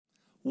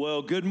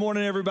Well, good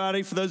morning,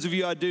 everybody. For those of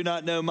you I do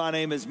not know, my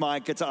name is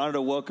Mike. It's an honor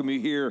to welcome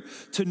you here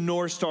to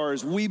North Star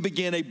as we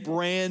begin a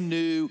brand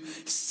new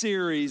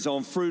series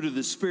on fruit of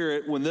the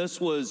Spirit. When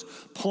this was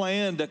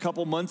planned a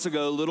couple months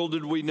ago, little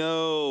did we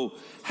know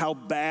how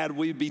bad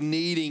we'd be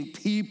needing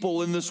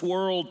people in this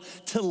world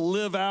to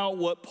live out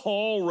what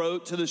Paul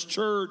wrote to this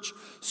church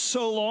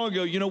so long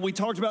ago. You know, we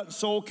talked about in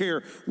soul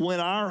care, when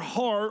our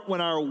heart,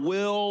 when our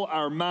will,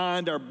 our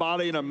mind, our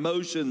body, and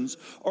emotions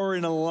are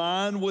in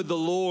line with the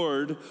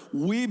Lord,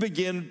 we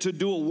begin to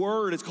do a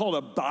word. It's called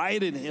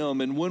abide in Him.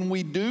 And when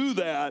we do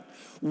that,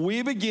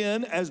 we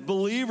begin as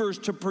believers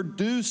to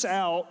produce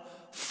out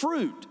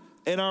fruit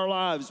in our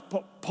lives.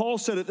 Paul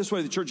said it this way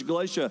to the church of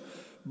Galatia,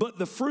 but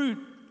the fruit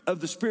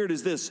of the Spirit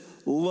is this: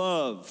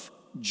 love,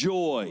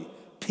 joy,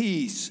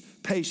 peace,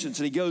 patience.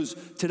 And he goes,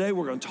 today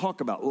we're going to talk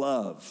about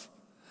love.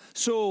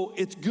 So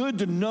it's good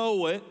to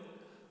know it,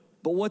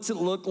 but what's it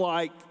look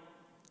like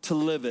to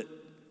live it?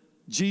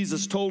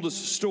 Jesus told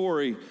us a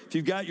story. If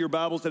you've got your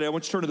Bibles today, I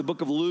want you to turn to the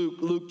book of Luke,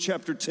 Luke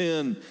chapter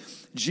 10.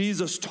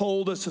 Jesus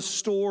told us a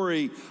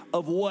story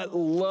of what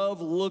love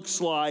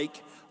looks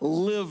like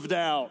lived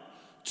out.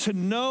 To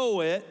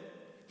know it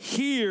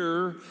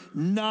here,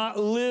 not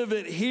live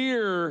it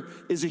here,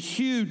 is a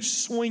huge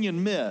swing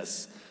and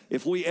miss.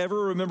 If we ever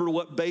remember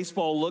what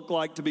baseball looked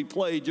like to be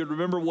played, you'd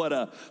remember what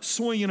a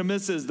swing and a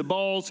miss is. The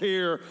ball's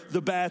here, the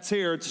bat's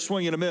here, it's a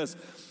swing and a miss.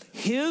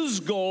 His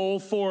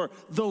goal for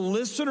the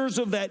listeners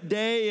of that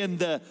day and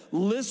the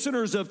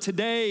listeners of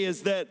today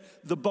is that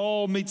the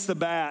ball meets the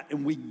bat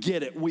and we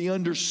get it. We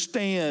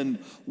understand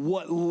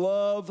what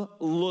love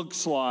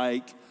looks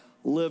like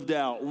lived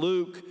out.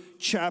 Luke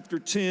chapter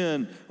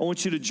 10, I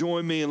want you to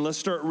join me and let's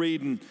start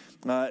reading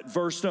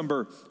verse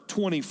number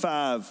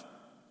 25.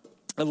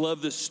 I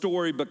love this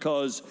story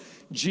because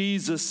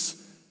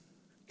Jesus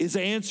is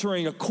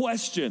answering a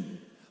question.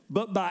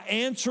 But by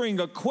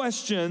answering a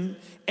question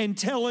and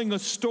telling a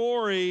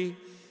story,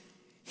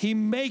 he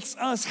makes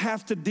us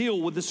have to deal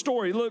with the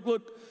story. Look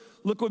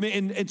with me.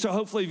 And so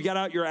hopefully you've got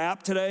out your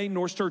app today,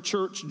 North Star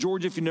Church,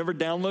 Georgia. If you never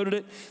downloaded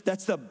it,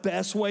 that's the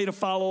best way to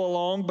follow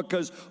along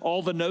because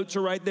all the notes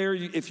are right there.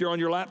 If you're on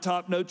your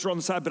laptop, notes are on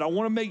the side. But I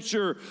want to make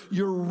sure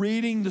you're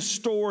reading the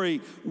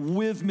story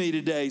with me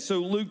today. So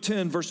Luke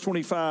 10, verse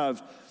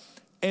 25.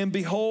 And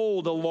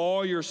behold, a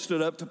lawyer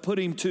stood up to put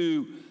him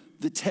to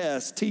the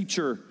test.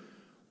 Teacher,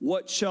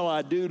 what shall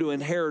I do to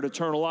inherit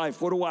eternal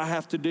life? What do I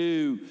have to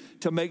do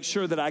to make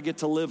sure that I get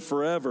to live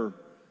forever?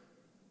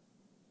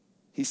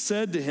 He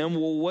said to him,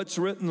 well, what's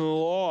written in the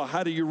law?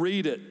 How do you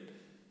read it?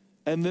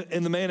 And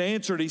the man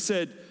answered, he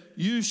said,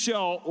 you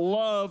shall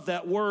love,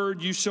 that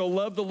word, you shall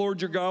love the Lord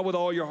your God with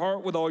all your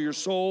heart, with all your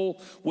soul,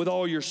 with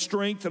all your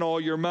strength and all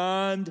your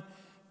mind,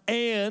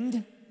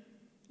 and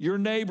your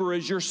neighbor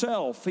as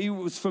yourself. He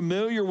was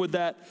familiar with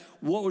that.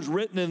 What was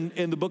written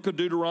in the book of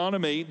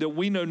Deuteronomy that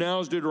we know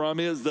now as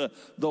Deuteronomy is the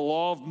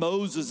law of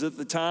Moses at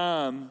the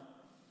time.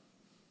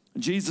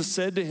 Jesus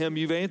said to him,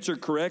 you've answered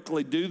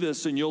correctly, do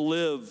this and you'll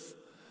live.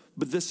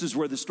 But this is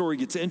where the story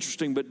gets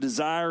interesting. But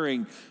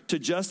desiring to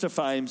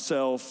justify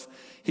himself,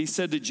 he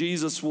said to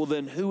Jesus, well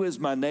then who is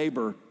my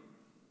neighbor?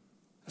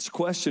 That's a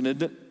question,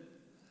 isn't it?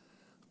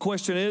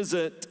 Question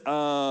isn't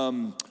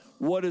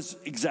what does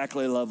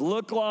exactly love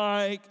look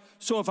like?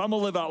 So if I'm going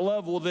to live out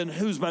love, well, then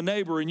who's my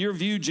neighbor? In your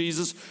view,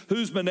 Jesus,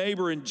 who's my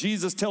neighbor? And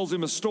Jesus tells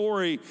him a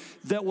story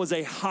that was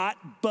a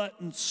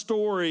hot-button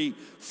story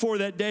for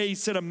that day. He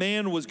said a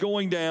man was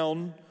going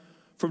down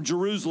from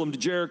Jerusalem to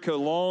Jericho,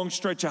 long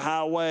stretch of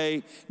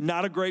highway,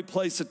 not a great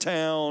place of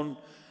town,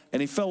 and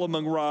he fell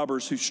among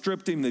robbers who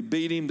stripped him, they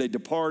beat him, they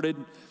departed,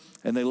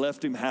 and they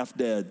left him half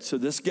dead. So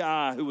this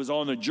guy who was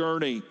on a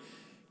journey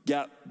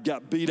got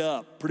beat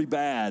up pretty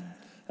bad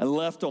and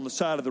left on the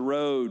side of the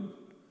road.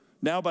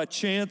 Now, by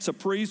chance, a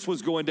priest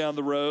was going down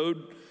the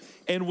road,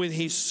 and when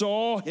he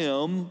saw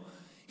him,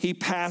 he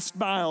passed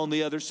by on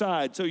the other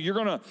side. So you're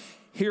going to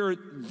hear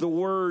the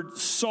word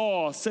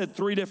saw said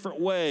three different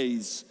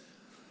ways.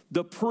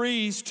 The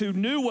priest who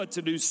knew what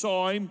to do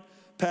saw him,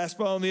 passed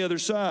by on the other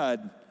side.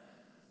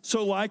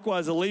 So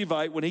likewise, a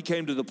Levite, when he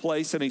came to the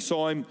place and he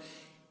saw him,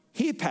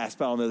 he passed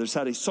by on the other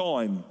side. He saw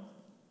him.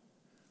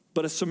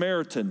 But a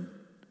Samaritan.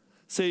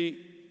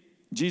 See,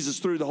 Jesus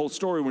threw the whole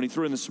story when he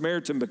threw in the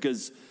Samaritan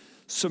because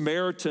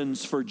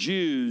Samaritans for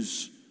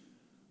Jews,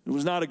 it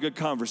was not a good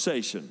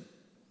conversation.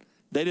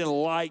 They didn't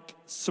like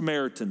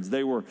Samaritans.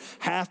 They were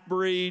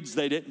half-breeds.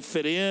 They didn't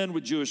fit in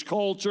with Jewish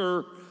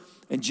culture.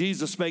 And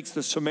Jesus makes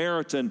the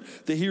Samaritan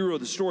the hero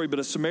of the story. But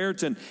a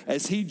Samaritan,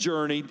 as he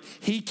journeyed,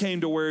 he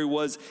came to where he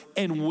was.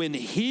 And when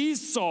he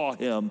saw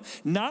him,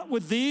 not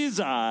with these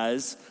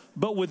eyes,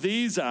 but with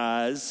these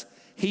eyes,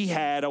 he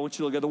had, I want you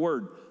to look at the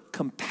word,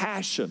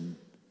 compassion.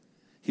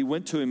 He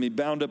went to him, he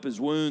bound up his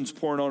wounds,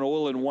 pouring on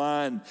oil and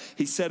wine.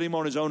 He set him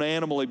on his own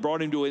animal. He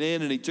brought him to an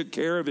inn and he took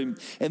care of him.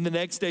 And the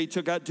next day he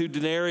took out 2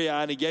 denarii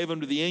and he gave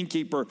them to the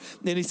innkeeper.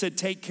 And he said,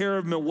 take care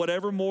of him, and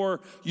whatever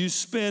more you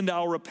spend,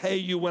 I'll repay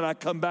you when I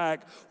come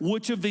back.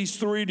 Which of these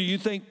three do you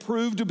think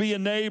proved to be a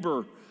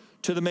neighbor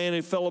to the man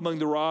who fell among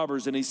the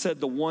robbers, and he said,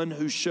 the one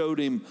who showed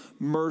him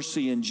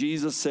mercy. And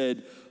Jesus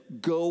said,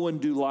 go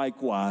and do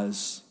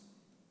likewise.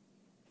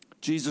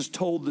 Jesus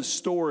told the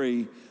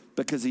story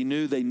because he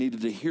knew they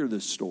needed to hear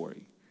this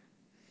story.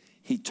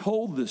 He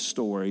told this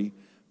story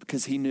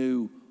because he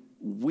knew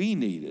we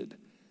needed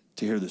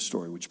to hear this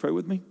story. Would you pray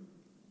with me?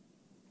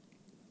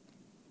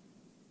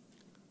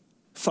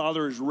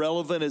 Father, as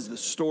relevant as the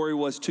story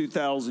was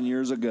 2,000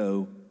 years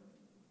ago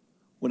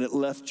when it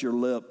left your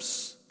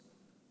lips,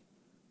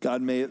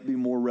 God, may it be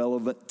more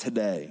relevant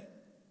today.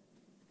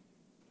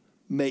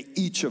 May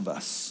each of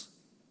us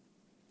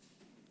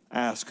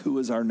ask, who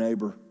is our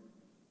neighbor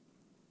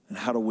and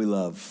how do we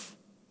love?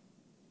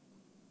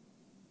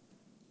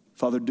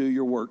 Father, do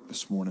your work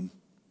this morning.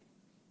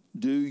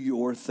 Do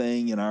your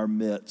thing in our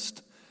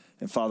midst.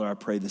 And Father, I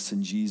pray this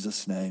in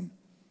Jesus' name.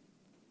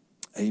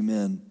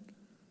 Amen.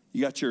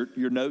 You got your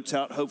notes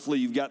out. Hopefully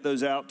you've got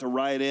those out to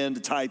write in,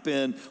 to type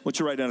in. I want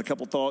you to write down a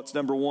couple thoughts.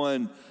 Number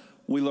one,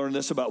 we learned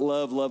this about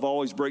love. Love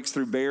always breaks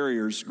through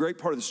barriers. A great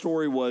part of the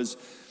story was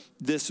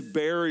this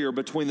barrier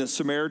between the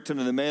Samaritan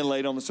and the man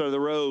laid on the side of the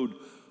road.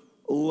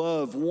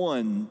 Love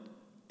won.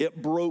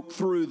 It broke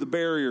through the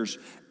barriers.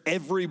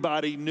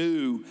 Everybody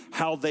knew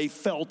how they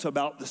felt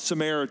about the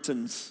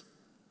Samaritans.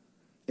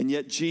 And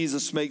yet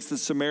Jesus makes the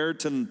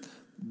Samaritan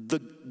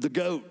the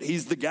goat.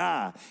 He's the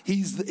guy.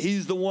 He's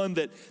the one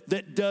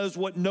that does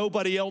what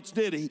nobody else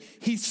did.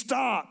 He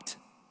stopped.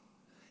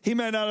 He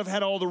may not have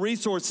had all the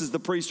resources the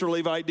priest or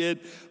Levite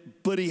did,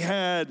 but he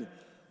had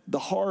the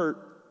heart.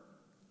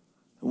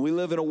 And we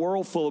live in a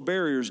world full of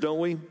barriers, don't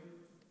we?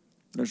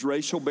 There's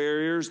racial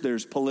barriers.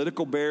 There's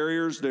political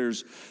barriers.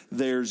 There's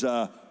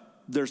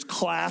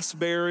class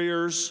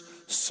barriers,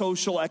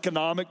 social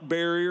economic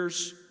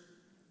barriers.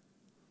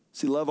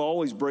 See, love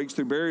always breaks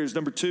through barriers.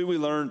 Number two, we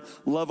learn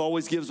love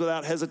always gives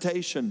without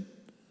hesitation.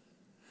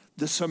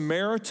 The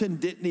Samaritan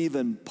didn't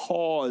even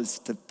pause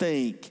to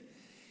think.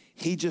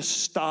 He just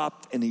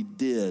stopped and he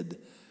did.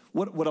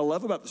 What I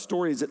love about the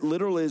story is it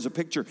literally is a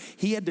picture.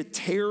 He had to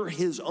tear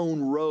his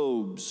own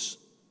robes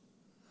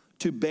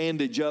to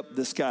bandage up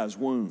this guy's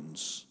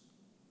wounds.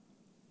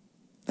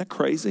 Isn't that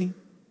crazy?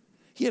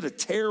 He had to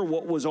tear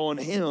what was on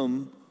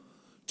him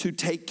to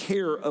take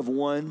care of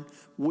one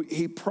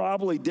he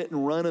probably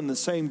didn't run in the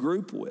same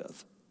group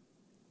with.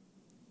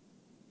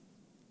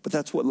 But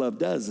that's what love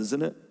does,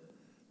 isn't it?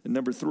 And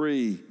number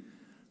three,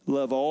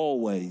 love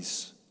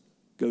always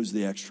goes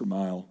the extra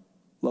mile.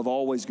 Love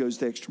always goes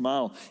the extra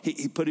mile.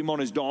 He put him on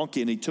his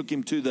donkey and he took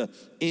him to the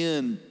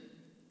inn.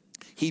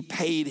 He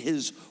paid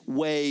his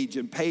wage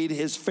and paid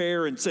his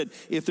fare and said,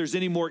 if there's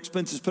any more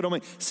expenses, put on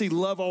me. See,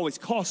 love always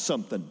costs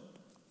something.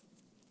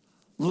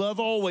 Love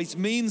always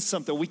means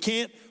something. We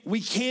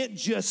can't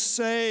just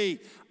say,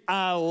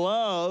 I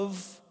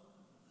love.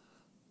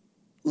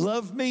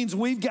 Love means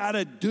we've got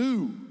to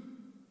do.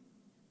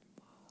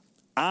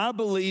 I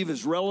believe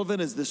as relevant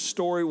as this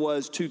story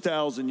was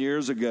 2,000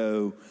 years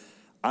ago,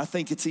 I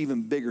think it's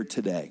even bigger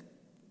today.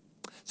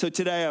 So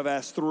today I've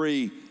asked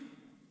three,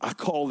 I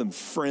call them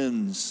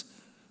friends.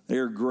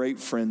 They're great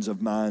friends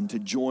of mine to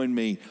join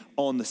me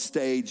on the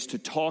stage to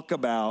talk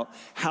about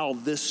how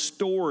this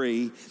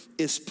story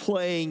is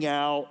playing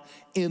out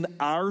in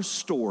our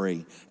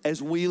story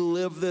as we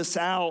live this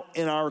out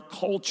in our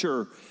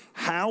culture.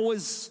 How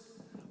is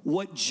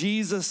what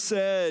Jesus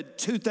said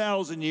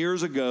 2,000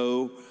 years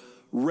ago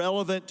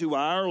relevant to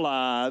our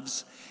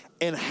lives?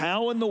 And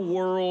how in the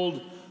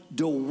world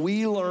do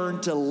we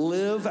learn to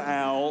live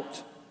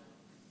out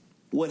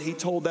what he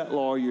told that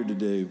lawyer to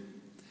do?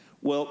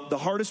 Well, the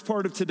hardest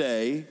part of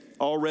today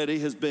already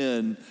has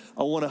been,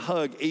 I want to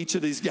hug each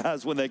of these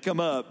guys when they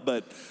come up,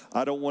 but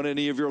I don't want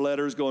any of your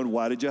letters going,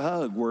 why did you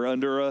hug? We're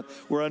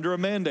under a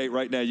mandate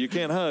right now. You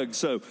can't hug.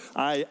 So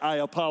I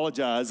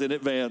apologize in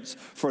advance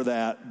for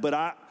that.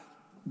 But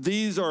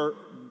these are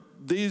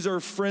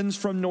friends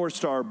from North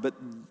Star, but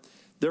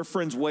they're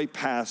friends way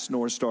past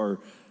North Star.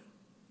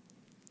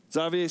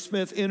 Xavier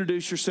Smith,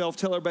 introduce yourself.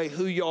 Tell everybody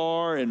who you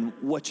are and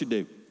what you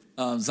do.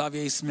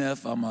 Xavier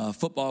Smith. I'm a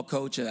football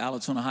coach at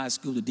Allatoona High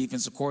School, the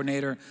defensive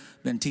coordinator.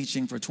 Been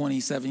teaching for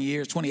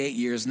 28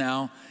 years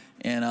now,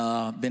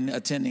 and been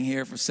attending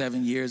here for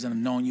 7 years, and I've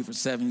known you for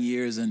 7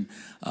 years, and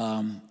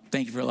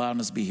thank you for allowing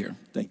us to be here.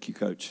 Thank you,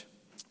 Coach.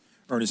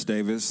 Ernest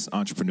Davis,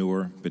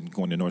 entrepreneur. Been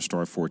going to North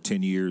Star for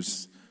 10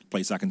 years,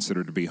 place I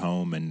consider to be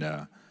home, and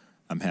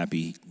I'm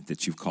happy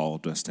that you've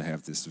called us to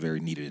have this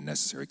very needed and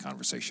necessary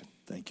conversation.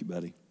 Thank you,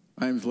 buddy.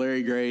 My name's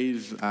Larry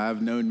Graves.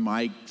 I've known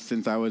Mike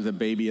since I was a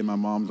baby in my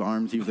mom's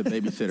arms. He was a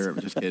babysitter. I'm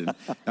just kidding.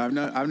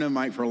 I've known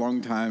Mike for a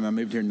long time. I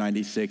moved here in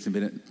 '96 and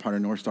been part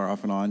of North Star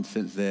off and on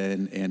since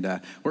then.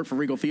 And worked for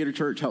Regal Theater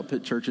Church, helped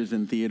put churches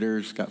in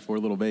theaters. Got 4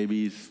 little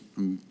babies.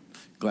 I'm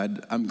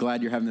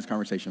glad you're having this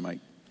conversation, Mike.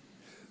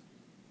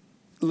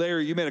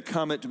 Larry, you made a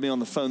comment to me on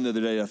the phone the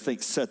other day that I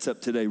think sets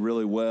up today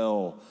really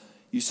well.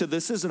 You said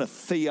this isn't a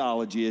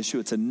theology issue;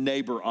 it's a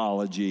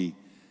neighborology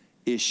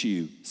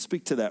issue.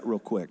 Speak to that real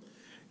quick.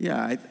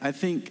 Yeah, I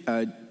think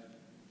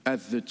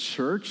as the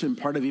church, and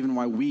part of even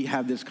why we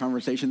have this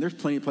conversation, there's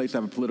plenty of places to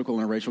have a political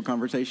and a racial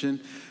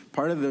conversation.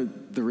 Part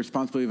of the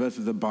responsibility of us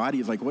as a body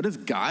is like, what does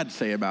God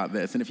say about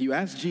this? And if you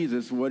ask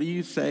Jesus, what do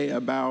you say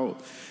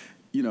about,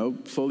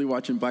 slowly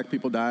watching black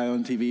people die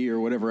on TV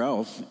or whatever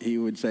else, he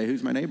would say,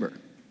 who's my neighbor?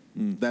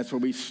 That's where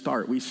we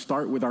start. We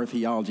start with our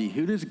theology.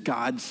 Who does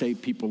God say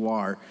people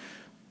are?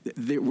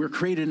 We're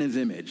created in his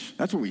image.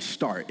 That's where we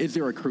start. Is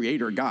there a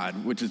creator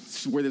God? Which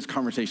is where this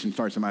conversation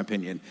starts, in my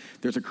opinion.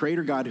 There's a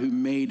creator God who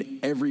made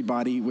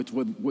everybody with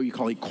what we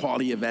call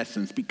equality of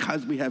essence.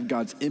 Because we have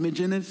God's image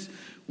in us,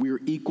 we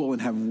are equal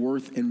and have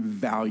worth and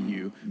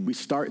value. We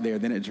start there,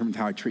 then it determines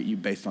how I treat you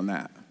based on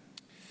that.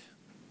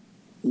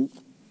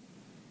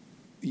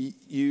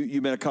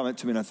 You made a comment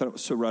to me, and I thought it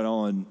was so right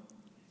on.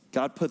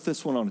 God put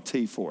this one on a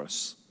tee for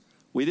us.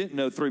 We didn't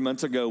know 3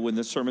 months ago when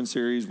this sermon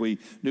series, we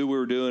knew we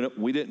were doing it.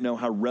 We didn't know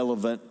how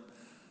relevant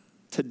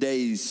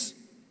today's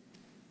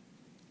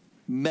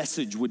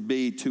message would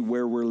be to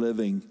where we're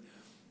living.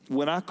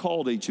 When I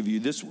called each of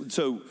you,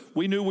 so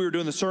we knew we were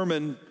doing the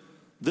sermon.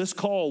 This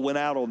call went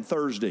out on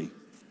Thursday.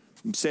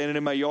 I'm standing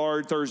in my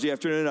yard Thursday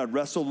afternoon. I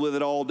wrestled with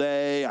it all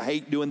day. I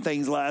hate doing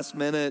things last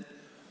minute,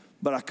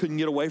 but I couldn't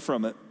get away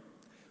from it.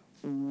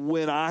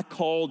 When I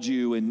called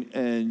you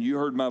and you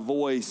heard my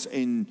voice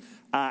and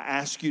I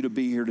asked you to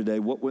be here today,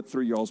 what went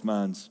through y'all's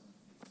minds?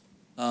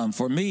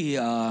 For me,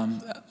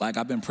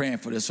 I've been praying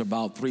for this for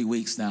about 3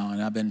 weeks now,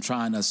 and I've been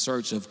trying to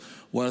search of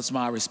what's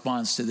my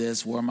response to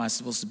this, where am I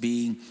supposed to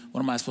be,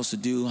 what am I supposed to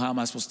do, how am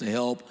I supposed to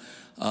help,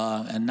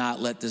 and not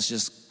let this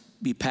just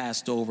be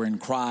passed over and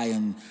cry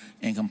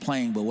and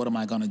complain, but what am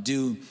I going to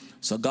do?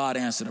 So God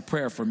answered a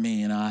prayer for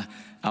me, and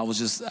I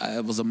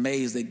was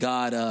amazed that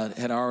God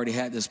had already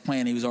had this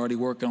plan. He was already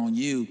working on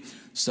you.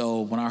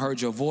 So when I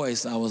heard your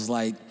voice, I was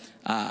like,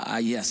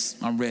 yes,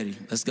 I'm ready.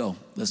 Let's go.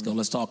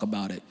 Let's talk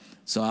about it.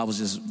 So I was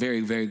just very,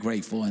 very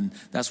grateful, and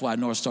that's why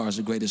North Star is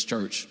the greatest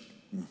church.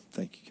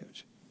 Thank you,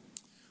 Coach.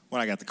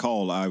 When I got the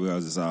call, I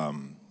was a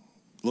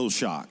little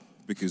shocked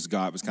because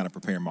God was kind of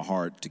preparing my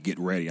heart to get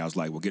ready. I was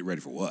like, well, get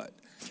ready for what?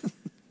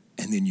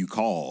 And then you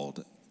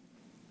called,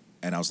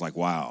 and I was like,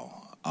 wow.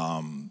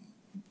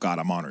 God,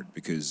 I'm honored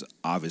because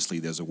obviously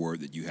there's a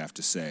word that you have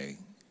to say,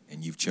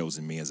 and you've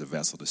chosen me as a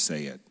vessel to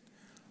say it.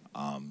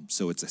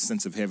 So it's a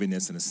sense of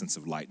heaviness and a sense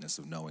of lightness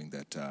of knowing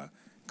that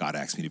God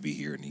asked me to be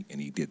here,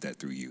 and he did that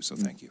through you. So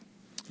thank you.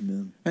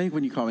 Amen. I think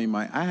when you call me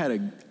Mike,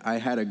 I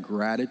had a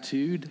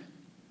gratitude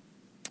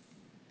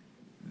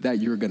that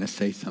you were going to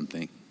say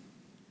something.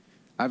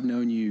 I've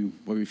known you,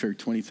 what we figured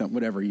 20-something,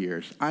 whatever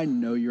years. I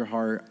know your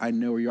heart. I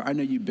know where you are. I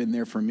know you've been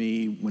there for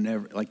me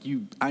whenever,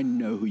 I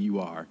know who you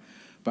are.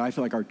 But I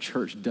feel like our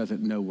church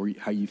doesn't know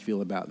how you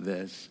feel about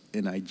this.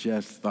 And I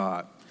just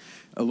thought,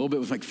 a little bit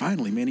was like,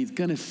 finally, man, he's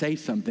going to say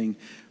something.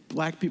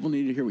 Black people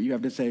need to hear what you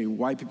have to say.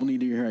 White people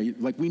need to hear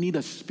we need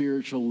a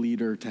spiritual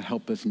leader to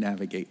help us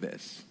navigate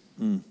this.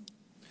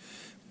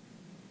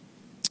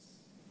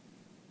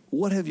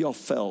 What have y'all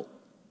felt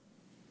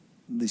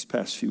these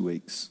past few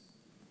weeks?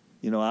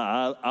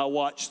 I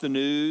watch the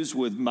news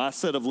with my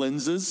set of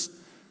lenses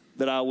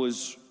that I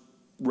was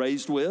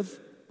raised with,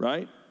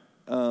 right?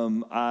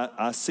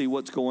 I see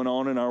what's going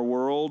on in our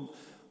world,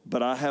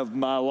 but I have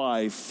my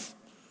life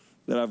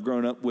that I've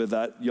grown up with.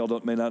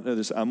 Y'all may not know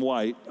this. I'm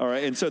white, all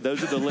right? And so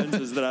those are the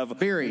lenses that I've...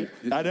 Very.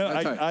 I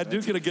know, I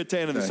do get a good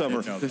tan in the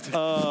summer.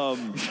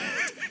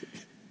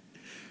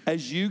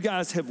 As you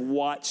guys have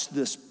watched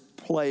this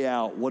play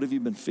out, what have you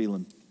been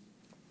feeling?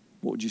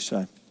 What would you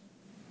say?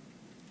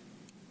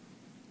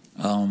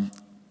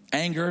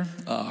 Anger,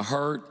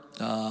 hurt,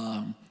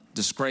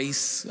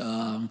 disgrace,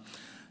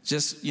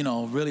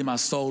 really my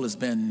soul has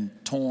been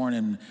torn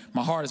and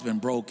my heart has been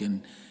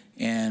broken.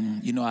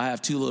 And, I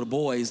have 2 little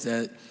boys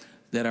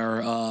that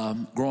are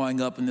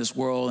growing up in this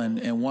world,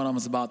 and one of them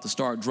is about to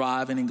start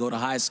driving and go to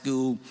high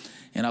school.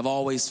 And I've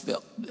always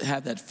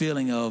had that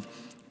feeling of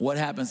what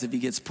happens if he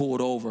gets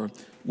pulled over?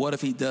 What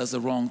if he does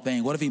the wrong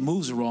thing? What if he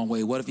moves the wrong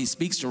way? What if he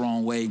speaks the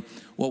wrong way?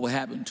 What will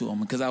happen to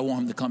him? Because I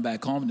want him to come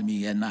back home to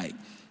me at night.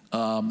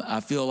 I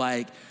feel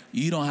like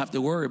you don't have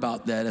to worry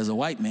about that as a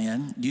white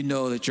man. You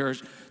know that your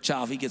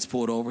child, if he gets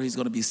pulled over, he's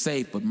going to be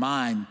safe. But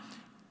mine,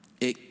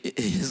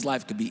 his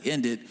life could be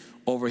ended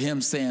over him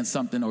saying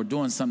something or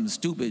doing something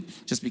stupid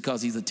just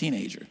because he's a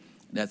teenager.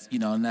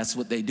 And that's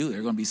what they do.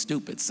 They're going to be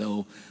stupid.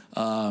 So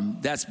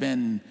that's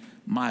been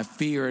my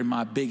fear and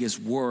my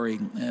biggest worry.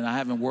 And I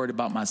haven't worried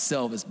about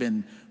myself. It's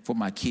been for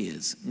my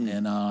kids.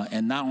 And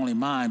not only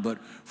mine, but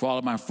for all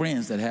of my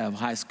friends that have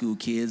high school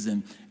kids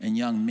and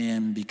young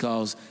men,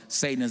 because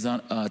Satan is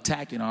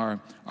attacking our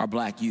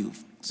black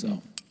youth.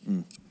 So,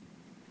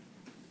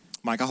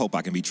 Mike, I hope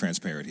I can be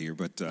transparent here,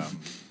 but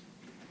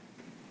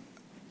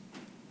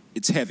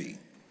it's heavy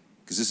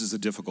because this is a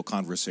difficult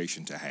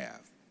conversation to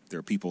have. There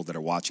are people that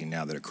are watching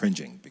now that are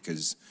cringing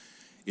because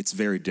it's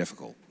very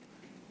difficult.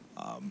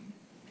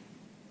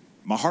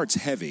 My heart's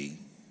heavy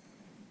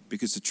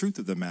because the truth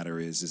of the matter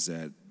is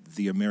that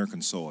the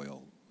American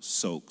soil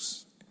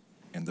soaks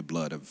in the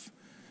blood of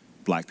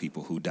black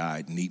people who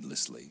died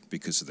needlessly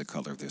because of the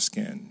color of their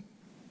skin.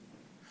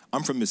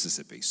 I'm from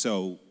Mississippi,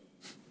 so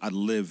I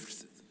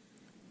lived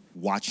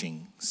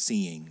watching,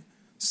 seeing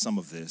some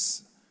of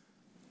this,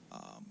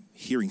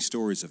 hearing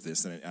stories of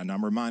this, and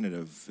I'm reminded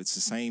of, it's the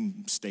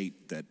same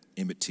state that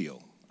Emmett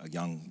Till, a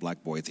young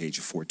black boy at the age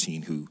of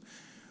 14 who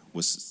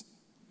was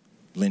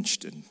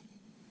lynched and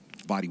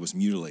his body was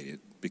mutilated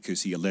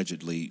because he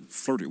allegedly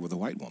flirted with a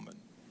white woman.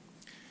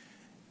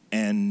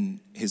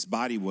 And his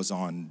body was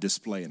on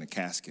display in a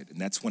casket,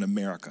 and that's when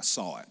America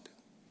saw it.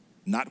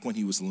 Not when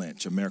he was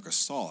lynched. America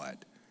saw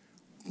it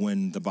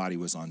when the body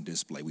was on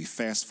display. We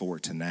fast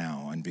forward to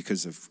now, and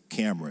because of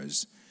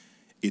cameras,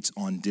 it's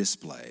on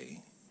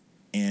display.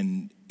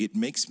 And it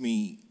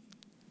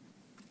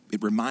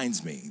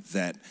reminds me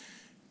that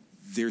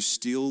there's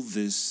still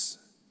this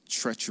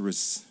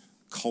treacherous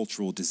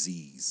cultural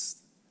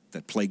disease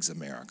that plagues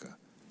America,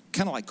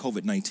 kind of like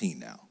COVID-19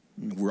 now.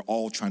 We're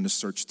all trying to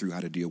search through how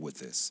to deal with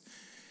this.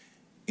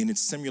 In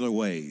its similar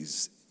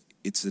ways,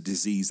 it's a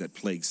disease that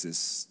plagues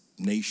this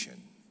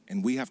nation,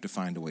 and we have to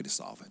find a way to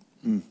solve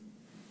it.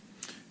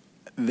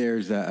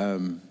 There's a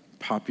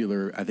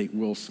popular, I think,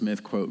 Will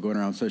Smith quote going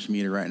around social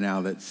media right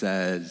now that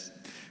says,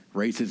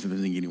 racism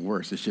isn't getting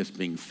worse, it's just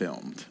being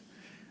filmed.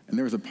 And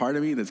there was a part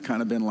of me that's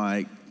kind of been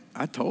like,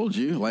 I told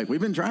you, like,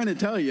 we've been trying to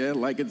tell you,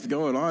 like, it's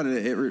going on.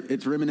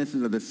 It's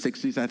reminiscent of the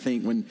 60s, I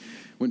think,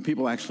 when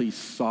people actually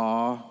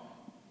saw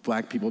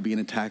black people being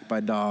attacked by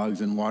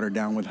dogs and watered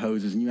down with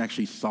hoses, and you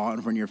actually saw it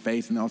in front of your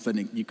face, and all of a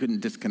sudden you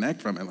couldn't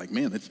disconnect from it. Like,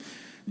 man,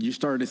 you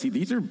started to see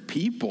these are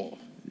people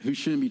who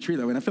shouldn't be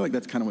treated that way. And I feel like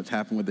that's kind of what's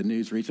happened with the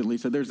news recently.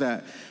 So there's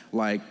that,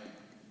 like,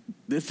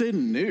 this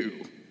isn't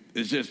new.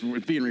 It's just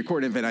it's being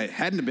recorded. If it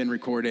hadn't been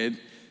recorded,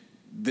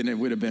 then it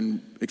would have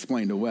been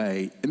explained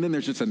away. And then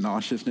there's just a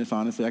nauseousness,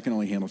 honestly. I can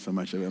only handle so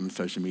much of it on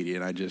social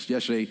media. And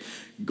yesterday,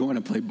 going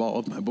to play ball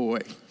with my boy,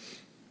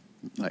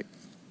 like,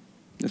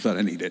 that's what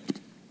I needed.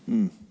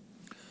 You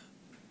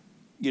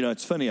know,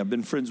 it's funny. I've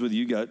been friends with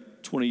you,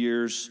 got 20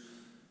 years.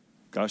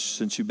 Gosh,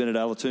 since you've been at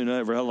Allatoona,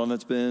 ever how long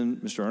that's been?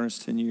 Mr.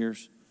 Ernest, 10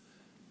 years.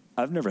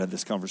 I've never had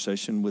this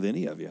conversation with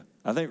any of you.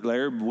 I think,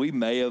 Larry, we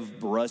may have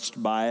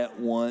brushed by it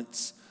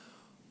once.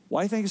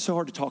 Why do you think it's so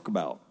hard to talk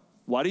about?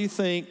 Why do you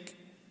think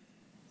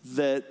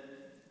that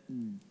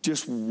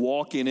just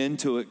walking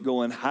into it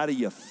going, how do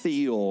you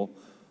feel?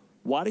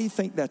 Why do you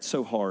think that's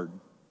so hard?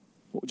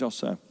 What would y'all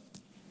say?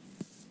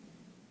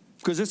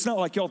 Because it's not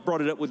like y'all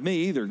brought it up with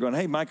me either, going,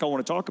 hey, Mike, I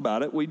want to talk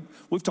about it.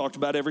 We've talked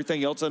about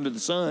everything else under the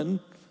sun.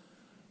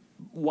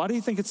 Why do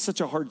you think it's such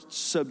a hard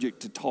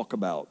subject to talk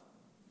about?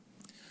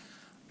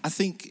 I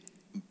think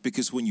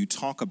because when you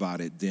talk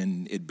about it,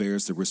 then it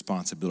bears the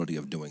responsibility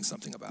of doing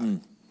something about it.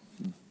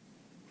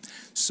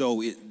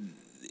 So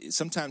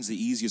sometimes the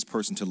easiest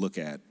person to look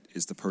at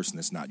is the person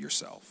that's not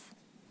yourself.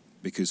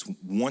 Because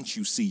once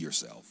you see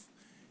yourself,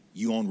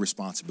 you own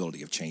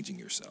responsibility of changing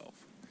yourself.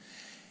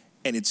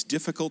 And it's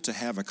difficult to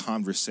have a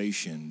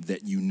conversation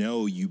that you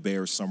know you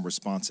bear some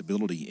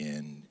responsibility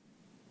in,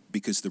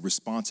 because the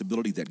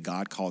responsibility that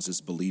God causes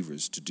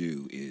believers to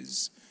do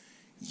is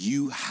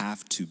you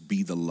have to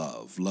be the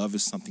love. Love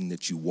is something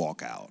that you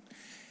walk out.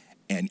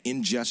 And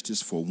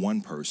injustice for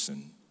one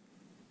person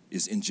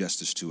is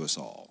injustice to us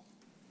all.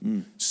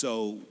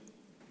 So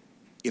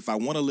if I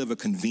want to live a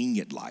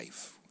convenient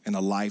life and a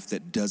life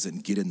that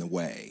doesn't get in the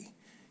way,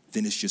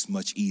 then it's just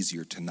much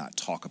easier to not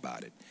talk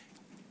about it.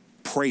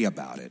 Pray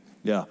about it.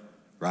 Yeah.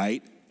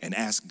 Right? And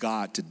ask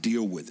God to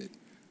deal with it.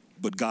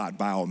 But God,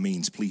 by all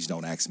means, please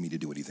don't ask me to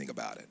do anything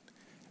about it.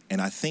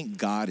 And I think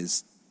God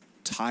is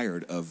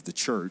tired of the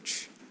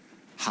church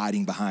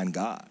hiding behind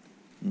God.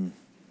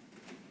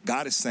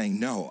 God is saying,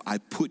 no, I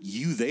put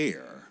you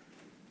there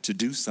to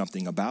do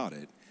something about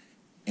it.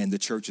 And the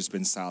church has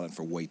been silent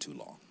for way too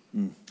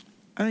long.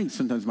 I think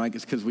sometimes, Mike,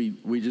 it's because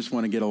we just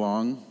want to get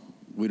along.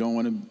 We don't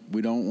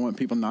want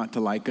people not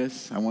to like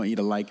us. I want you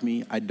to like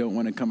me. I don't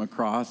want to come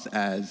across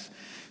as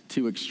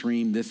too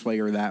extreme this way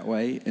or that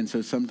way. And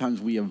so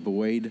sometimes we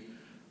avoid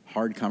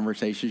hard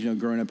conversations. You know,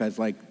 growing up as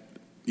like,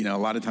 you know, a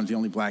lot of times the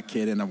only black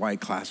kid in a white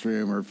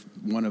classroom or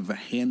one of a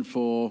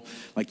handful.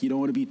 Like, you don't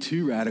want to be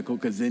too radical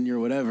because then you're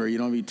whatever. You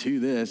don't want to be too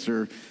this,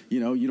 or,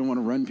 you know, you don't want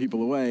to run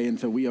people away. And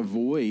so we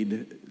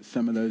avoid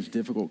some of those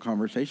difficult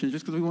conversations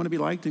just because we want to be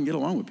liked and get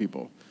along with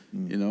people.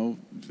 You know,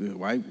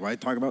 why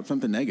talk about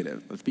something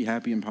negative? Let's be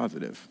happy and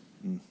positive.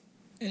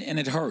 And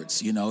it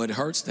hurts, you know, it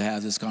hurts to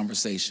have this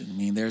conversation. I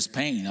mean, there's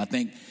pain. I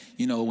think,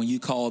 you know, when you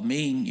called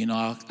me, you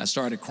know, I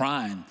started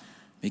crying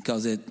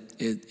because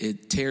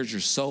it tears your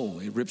soul.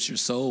 It rips your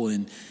soul,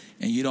 and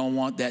you don't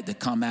want that to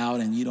come out,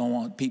 and you don't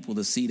want people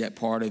to see that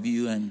part of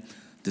you and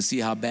to see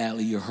how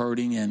badly you're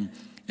hurting. And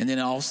then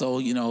also,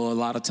 you know, a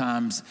lot of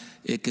times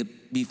it could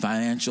be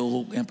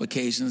financial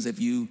implications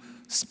if you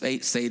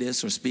say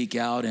this or speak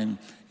out. And,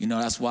 you know,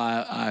 that's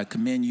why I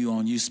commend you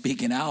on you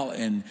speaking out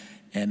and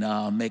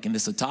making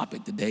this a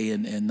topic today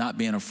and not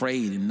being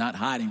afraid and not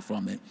hiding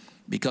from it.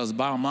 Because the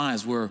bottom line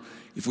is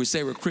if we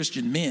say we're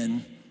Christian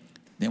men,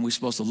 then we're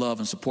supposed to love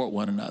and support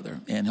one another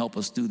and help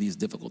us through these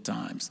difficult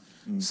times.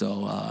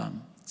 So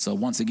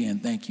once again,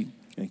 thank you.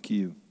 Thank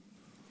you.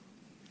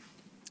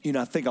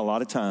 I think a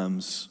lot of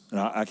times, and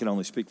I can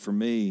only speak for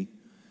me,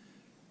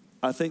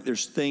 I think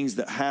there's things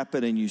that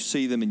happen and you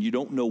see them and you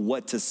don't know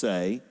what to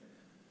say,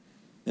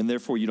 and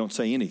therefore you don't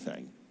say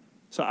anything.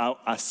 So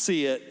I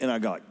see it and I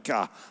go,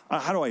 God,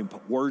 how do I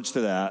put words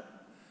to that?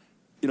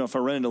 If I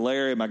run into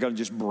Larry, am I going to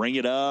just bring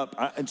it up?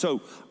 And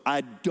so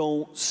I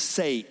don't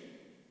say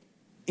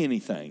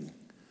anything.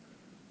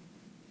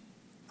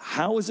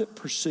 How is it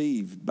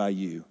perceived by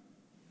you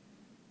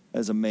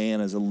as a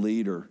man, as a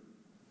leader,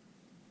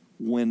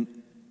 when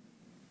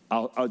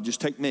I'll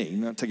just take me,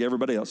 not take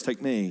everybody else,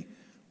 take me,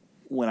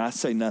 when I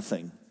say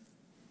nothing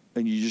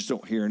and you just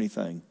don't hear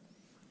anything?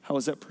 How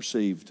is that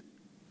perceived?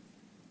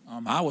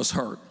 I was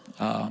hurt,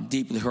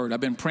 deeply hurt. I've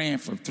been praying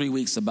for 3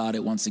 weeks about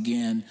it once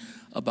again,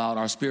 about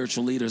our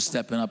spiritual leaders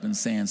stepping up and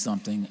saying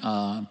something.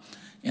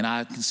 And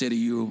I consider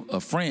you a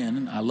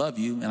friend. I love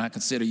you, and I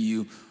consider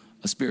you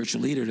a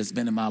spiritual leader that's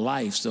been in my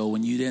life. So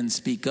when you didn't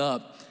speak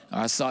up, or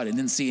I saw it,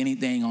 didn't see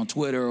anything on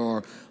Twitter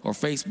or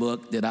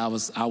Facebook, that I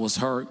was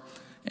hurt,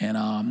 and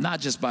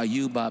not just by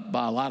you, but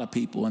by a lot of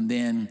people. And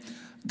then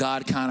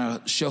God kind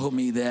of showed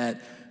me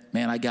that,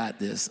 man, I got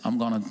this. I'm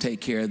going to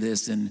take care of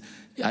this. And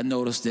I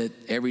noticed that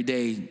every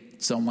day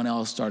someone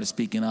else started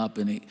speaking up,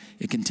 and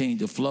it continued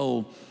to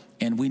flow.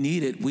 And we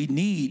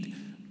need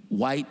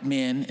white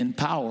men in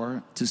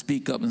power to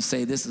speak up and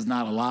say, this is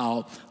not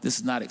allowed, this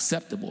is not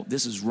acceptable,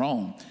 this is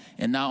wrong.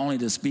 And not only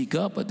to speak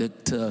up, but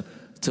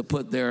to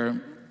put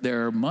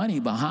their money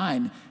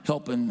behind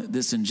helping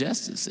this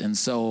injustice. And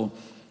so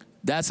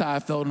that's how I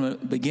felt in the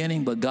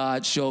beginning, but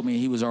God showed me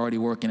he was already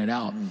working it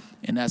out.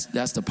 And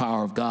that's the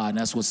power of God. And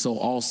that's what's so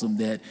awesome,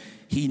 that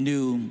he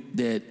knew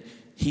that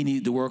he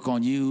needed to work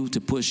on you, to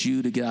push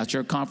you to get out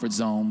your comfort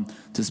zone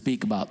to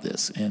speak about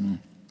this. And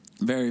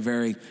very,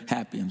 very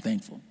happy and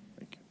thankful.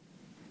 Thank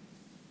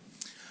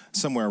you.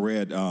 Somewhere I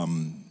read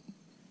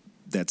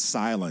that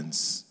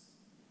silence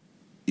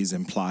is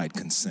implied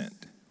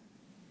consent.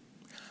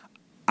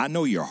 I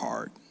know your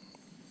heart,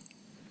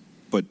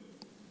 but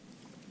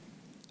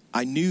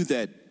I knew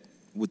that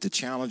with the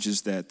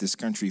challenges that this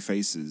country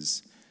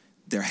faces,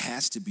 there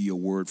has to be a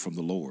word from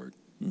the Lord.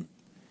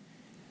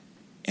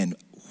 And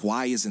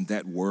why isn't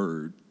that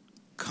word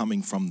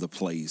coming from the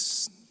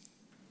place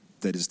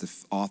that is the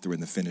author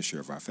and the finisher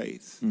of our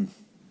faith?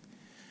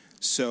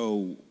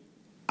 So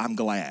I'm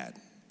glad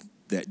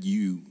that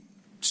you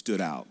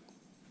stood out,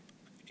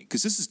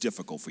 because this is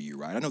difficult for you,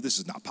 right? I know this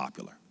is not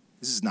popular.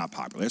 This is not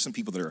popular. There's some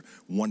people that are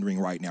wondering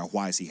right now,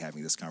 why is he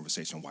having this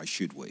conversation? Why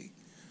should we?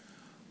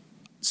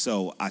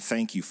 So I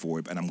thank you for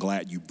it, and I'm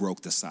glad you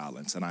broke the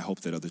silence, and I hope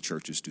that other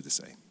churches do the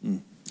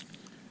same.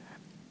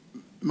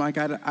 Mike,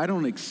 I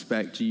don't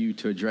expect you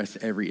to address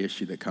every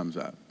issue that comes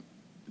up.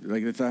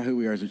 Like, that's not who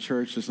we are as a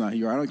church. That's not who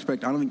you are. I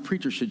don't think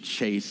preachers should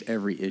chase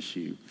every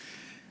issue.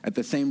 At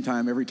the same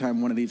time, every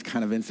time one of these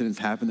kind of incidents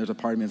happen, there's a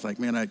part of me that's like,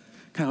 man, I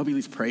kind of hope he at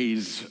least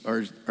prays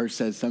or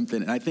says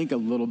something. And I think a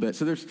little bit.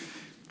 So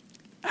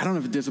I don't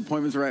know if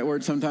disappointment's the right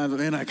word sometimes, but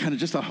man, I kind of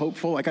just a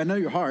hopeful, like, I know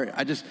your heart.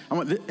 I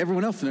want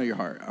everyone else to know your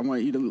heart. I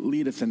want you to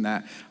lead us in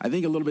that. I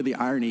think a little bit of the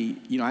irony,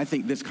 I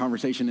think this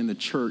conversation in the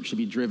church should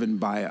be driven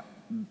by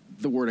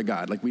the word of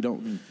God. Like,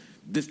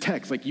 this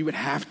text, like, you would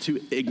have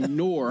to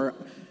ignore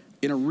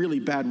in a really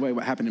bad way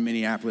what happened in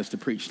Minneapolis to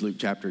preach Luke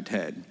chapter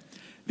 10.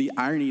 The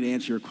irony, to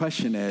answer your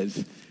question,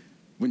 is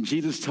when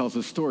Jesus tells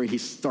a story, he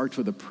starts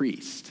with a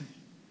priest.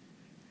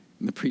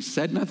 And the priest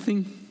said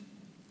nothing,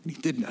 and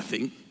he did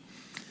nothing.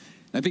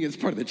 I think it's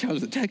part of the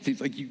challenge of the text. He's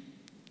like,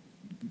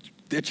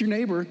 that's your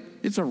neighbor.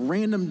 It's a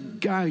random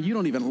guy you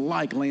don't even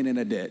like laying in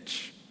a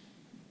ditch.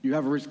 You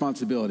have a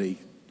responsibility.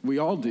 We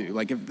all do.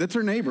 Like, if that's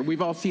our neighbor,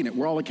 we've all seen it.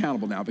 We're all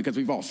accountable now because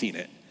we've all seen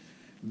it.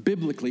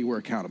 Biblically, we're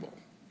accountable.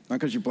 Not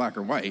because you're black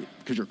or white,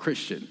 because you're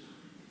Christian.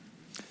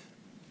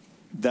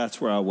 That's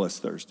where I was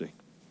Thursday.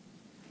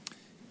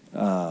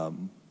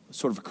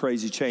 Sort of a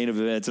crazy chain of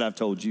events, and I've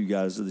told you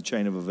guys of the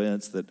chain of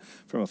events, that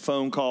from a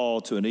phone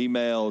call to an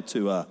email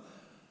to a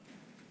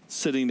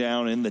sitting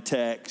down in the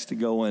text to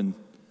going,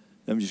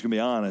 I'm just going to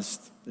be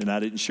honest, and I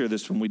didn't share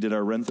this when we did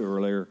our run-through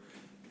earlier.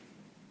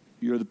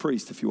 You're the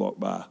priest if you walk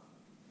by.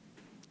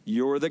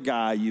 You're the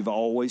guy you've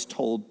always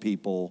told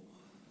people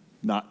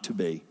not to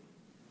be.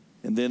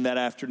 And then that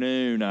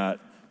afternoon, I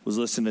was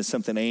listening to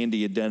something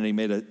Andy had done,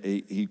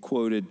 and he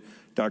quoted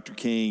Dr.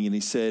 King, and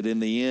he said, in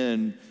the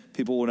end,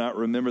 people will not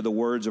remember the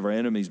words of our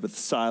enemies, but the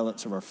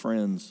silence of our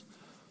friends.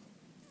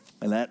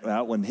 And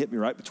that one hit me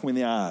right between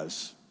the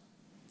eyes.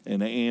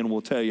 And Ann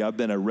will tell you, I've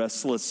been a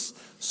restless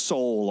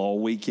soul all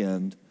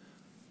weekend.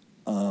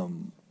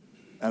 And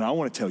I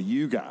want to tell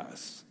you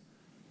guys,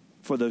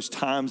 for those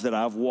times that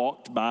I've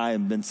walked by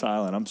and been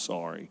silent, I'm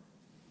sorry.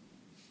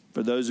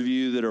 For those of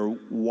you that are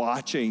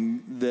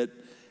watching that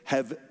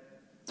have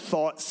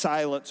thought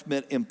silence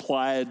meant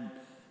implied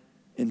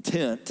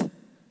intent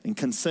and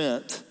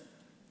consent,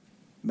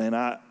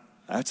 man,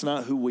 that's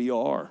not who we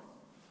are.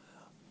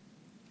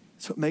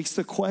 So it makes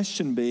the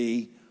question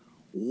be,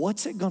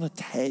 what's it going to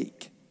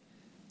take?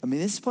 I mean,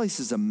 this place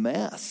is a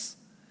mess.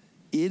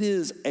 It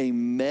is a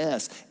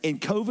mess. And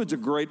COVID's a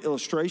great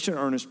illustration,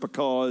 Ernest,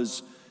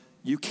 because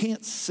You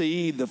can't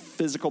see the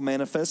physical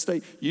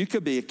manifestation. You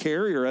could be a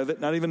carrier of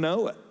it, not even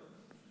know it.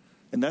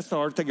 And that's the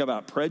hard thing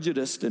about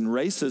prejudice and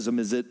racism,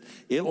 is it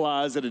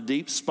lies at a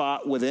deep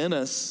spot within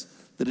us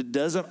that it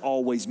doesn't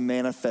always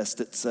manifest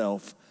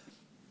itself.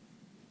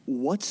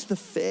 What's the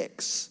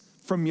fix?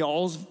 From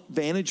y'all's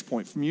vantage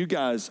point, from you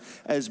guys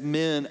as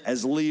men,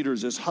 as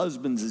leaders, as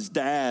husbands, as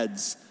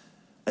dads,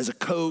 as a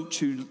coach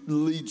who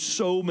leads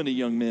so many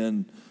young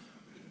men,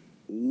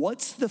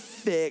 what's the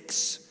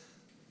fix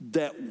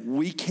that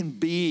we can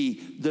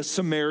be the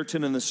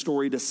Samaritan in the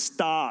story to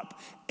stop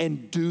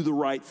and do the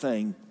right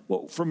thing?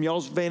 Well, from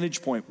y'all's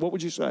vantage point, what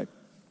would you say?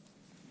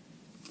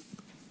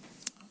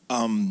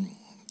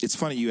 It's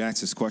funny you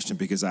asked this question,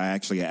 because I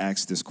actually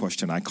asked this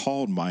question. I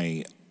called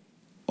my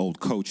old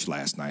coach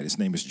last night. His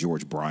name is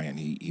George Bryan.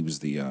 He was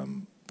the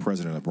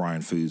president of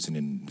Bryan Foods and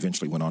then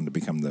eventually went on to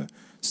become the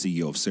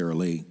CEO of Sara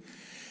Lee.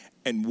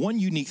 And one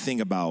unique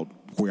thing about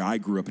where I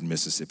grew up in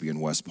Mississippi in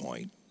West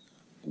Point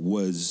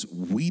was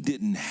we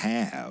didn't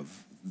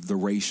have the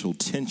racial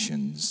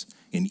tensions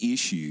and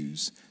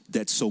issues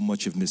that so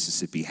much of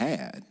Mississippi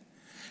had.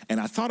 And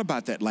I thought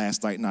about that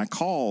last night, and I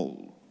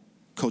called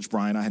Coach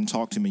Bryan. I hadn't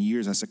talked to him in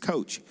years. I said,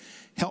 Coach,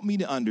 help me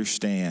to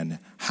understand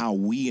how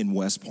we in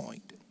West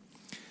Point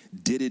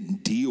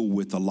didn't deal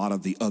with a lot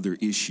of the other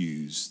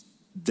issues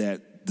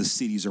that the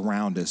cities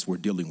around us were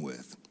dealing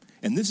with.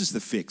 And this is the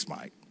fix,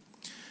 Mike.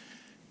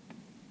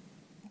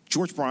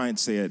 George Bryan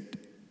said,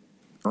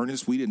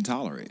 Ernest, we didn't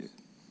tolerate it.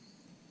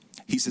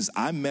 He says,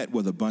 I met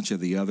with a bunch of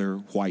the other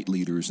white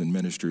leaders and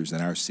ministers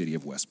in our city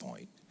of West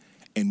Point,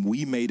 and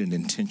we made an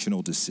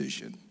intentional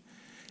decision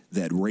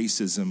that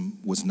racism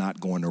was not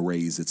going to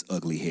raise its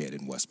ugly head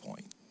in West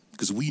Point,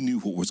 because we knew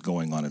what was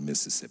going on in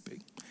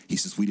Mississippi. He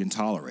says, we didn't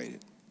tolerate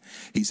it.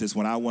 He says,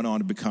 when I went on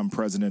to become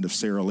president of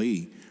Sara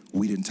Lee,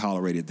 we didn't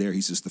tolerate it there. He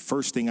says, the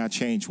first thing I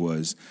changed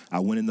was I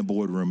went in the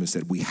boardroom and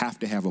said, we have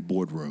to have a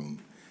boardroom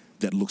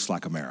that looks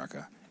like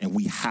America, and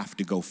we have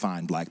to go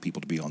find black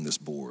people to be on this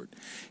board.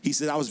 He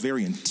said, I was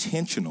very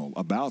intentional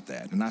about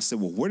that. And I said,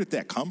 well, where did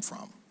that come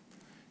from?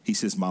 He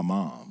says, my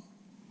mom.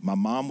 My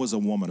mom was a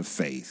woman of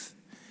faith.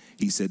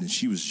 He said, and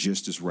she was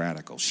just as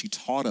radical. She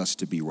taught us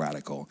to be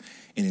radical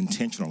and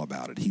intentional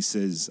about it. He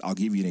says, I'll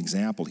give you an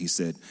example. He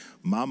said,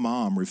 my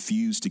mom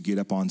refused to get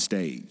up on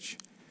stage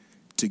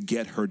to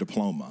get her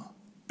diploma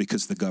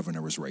because the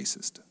governor was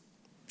racist.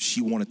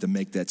 She wanted to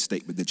make that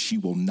statement that she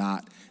will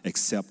not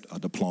accept a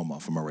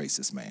diploma from a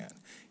racist man.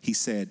 He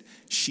said,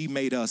 she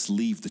made us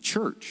leave the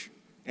church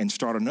and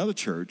start another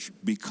church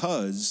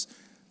because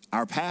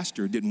our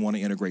pastor didn't want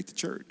to integrate the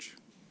church.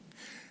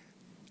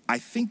 I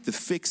think the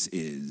fix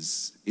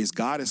is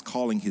God is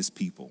calling his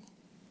people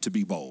to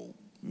be bold,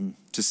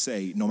 to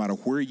say, no matter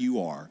where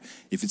you are,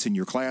 if it's in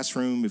your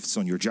classroom, if it's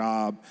on your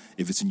job,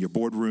 if it's in your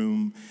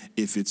boardroom,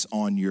 if it's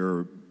on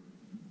your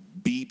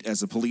beat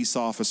as a police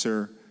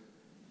officer,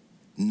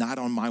 not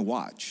on my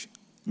watch.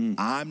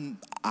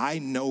 I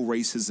know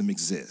racism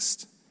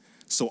exists,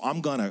 so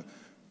I'm going to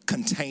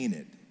contain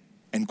it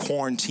and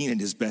quarantine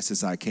it as best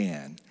as I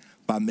can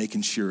by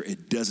making sure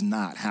it does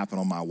not happen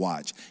on my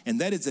watch. And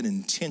that is an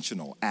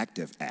intentional,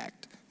 active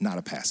act, not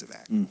a passive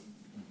act.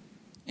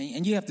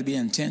 And you have to be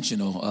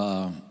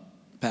intentional,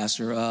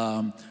 Pastor.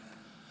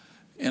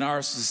 In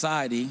our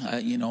society,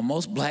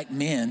 most black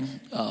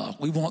men,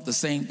 we want the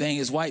same thing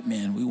as white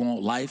men. We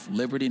want life,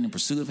 liberty, and the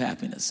pursuit of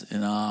happiness.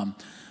 And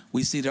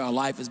we see that our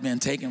life has been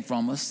taken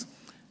from us.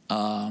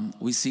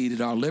 We see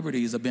that our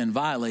liberties have been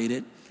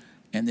violated.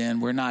 And then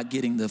we're not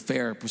getting the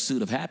fair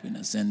pursuit of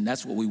happiness. And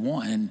that's what we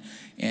want.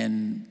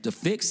 And the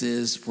fix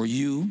is for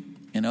you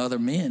and other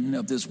men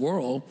of this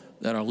world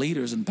that are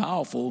leaders and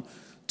powerful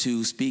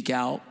to speak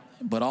out,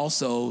 but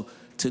also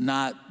to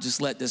not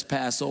just let this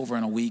pass over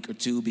in a week or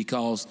two,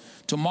 because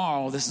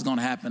tomorrow this is going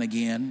to happen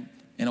again.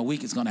 In a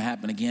week it's going to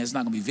happen again. It's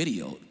not going to be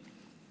videoed.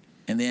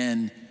 And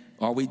then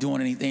are we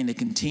doing anything to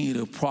continue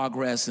to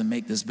progress and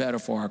make this better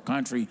for our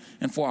country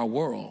and for our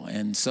world?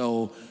 And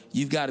so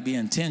you've got to be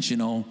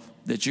intentional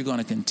that you're going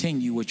to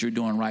continue what you're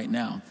doing right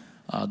now.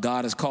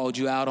 God has called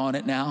you out on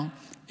it now,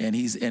 and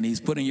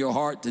he's put in your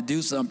heart to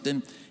do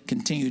something.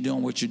 Continue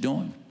doing what you're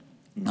doing,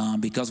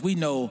 because we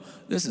know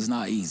this is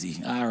not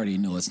easy. I already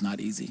know it's not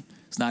easy.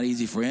 It's not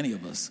easy for any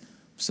of us.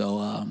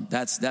 So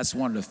that's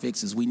one of the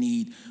fixes. We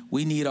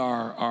need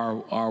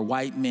our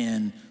white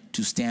men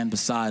to stand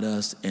beside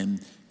us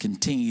and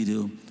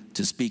continue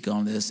to speak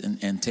on this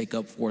and take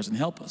up for us and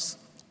help us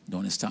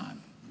during this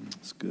time.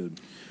 That's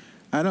good.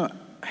 I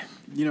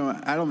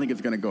don't think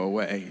it's going to go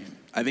away.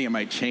 I think it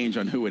might change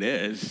on who it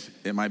is.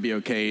 It might be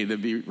okay to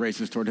be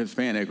racist toward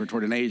Hispanic or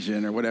toward an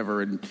Asian or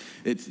whatever. And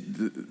it's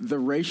the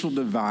racial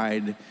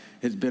divide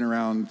has been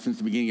around since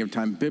the beginning of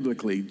time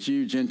biblically.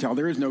 Jew, Gentile,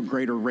 there is no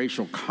greater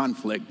racial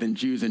conflict than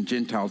Jews and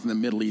Gentiles in the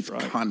Middle East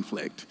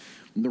conflict.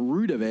 And the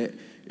root of it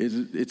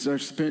is it's our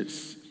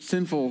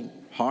sinful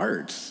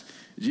hearts.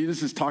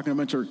 Jesus is talking to a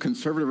bunch of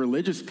conservative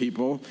religious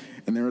people,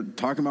 and they're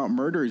talking about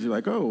murders. You're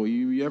like, oh,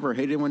 you ever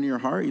hated anyone in your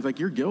heart? He's like,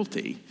 you're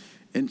guilty.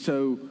 And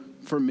so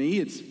for me,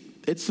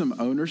 it's some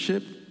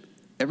ownership.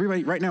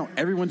 Everybody, right now,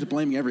 everyone's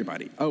blaming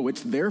everybody. Oh,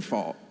 it's their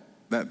fault.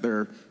 that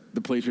they're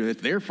the police are,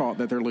 it's their fault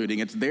that they're looting.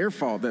 It's their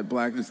fault that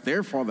black, it's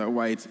their fault that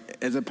whites,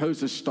 as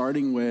opposed to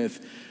starting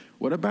with,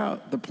 what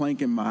about the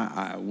plank in my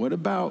eye? What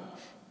about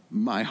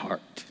my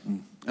heart?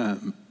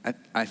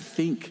 I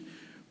think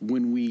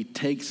when we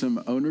take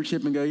some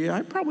ownership and go, yeah,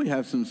 I probably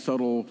have some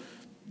subtle,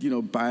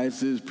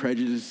 biases,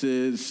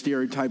 prejudices,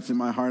 stereotypes in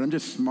my heart. I'm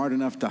just smart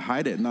enough to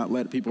hide it and not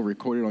let people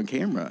record it on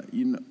camera.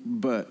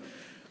 But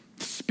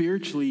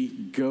spiritually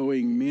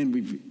going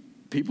men,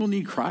 people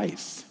need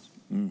Christ.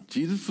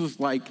 Jesus was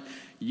like,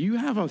 you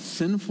have a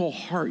sinful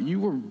heart. You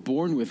were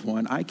born with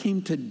one. I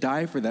came to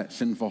die for that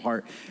sinful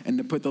heart and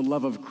to put the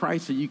love of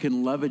Christ so you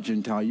can love a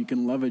Gentile, you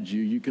can love a Jew,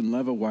 you can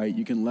love a white,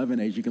 you can love an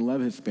Asian, you can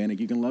love a Hispanic,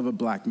 you can love a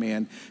black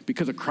man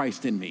because of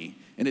Christ in me.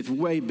 And it's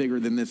way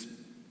bigger than this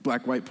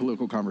black-white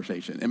political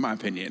conversation, in my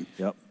opinion.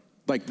 Yep.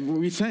 Like what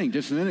we were saying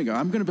just a minute ago,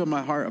 I'm going to build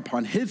my heart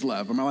upon his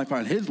love, or my life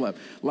upon his love.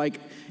 Like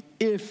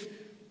if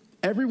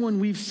everyone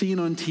we've seen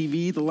on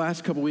TV the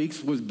last couple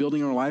weeks was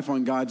building our life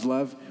on God's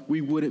love, we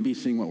wouldn't be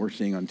seeing what we're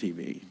seeing on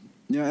TV.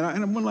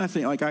 And one last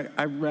thing,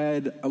 I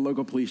read a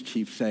local police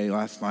chief say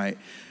last night,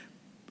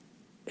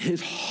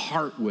 his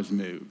heart was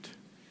moved.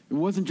 It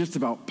wasn't just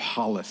about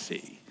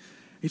policy.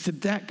 He said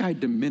that guy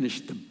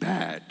diminished the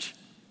badge.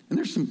 And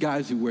there's some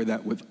guys who wear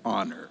that with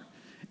honor.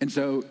 And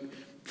so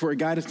for a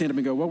guy to stand up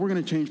and go, well, we're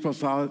going to change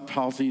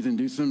policies and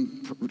do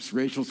some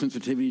racial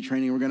sensitivity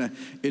training,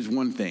 is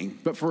one thing.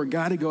 But for a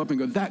guy to go up and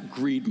go, that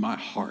grieved my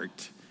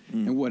heart.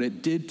 And what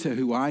it did to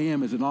who I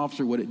am as an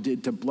officer, what it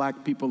did to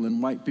black people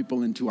and white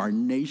people and to our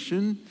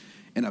nation,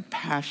 and a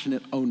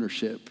passionate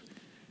ownership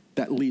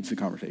that leads the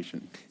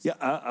conversation. Yeah,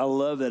 I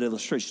love that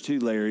illustration too,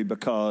 Larry,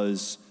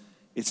 because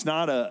it's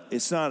not a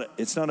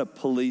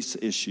police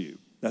issue.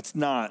 That's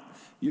not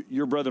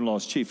your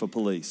brother-in-law's chief of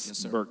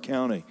police, in Burke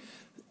County.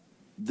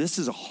 This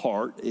is a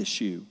heart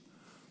issue.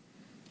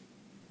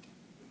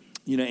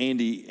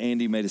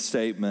 Andy made a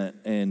statement,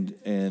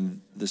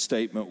 and the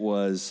statement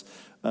was,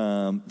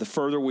 the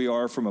further we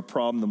are from a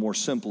problem, the more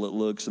simple it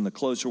looks, and the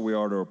closer we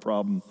are to a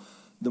problem,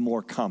 the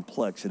more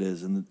complex it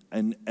is.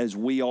 And as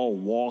we all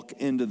walk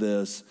into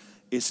this,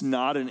 it's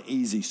not an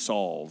easy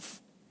solve,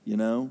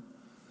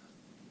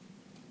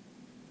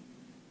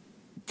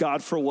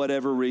 God, for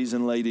whatever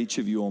reason, laid each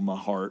of you on my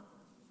heart.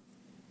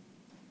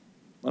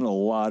 I know a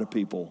lot of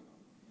people,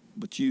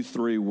 but you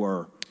three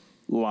were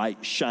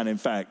light shining. In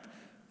fact,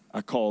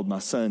 I called my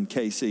son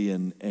Casey,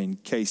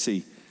 and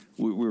Casey,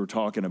 we were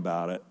talking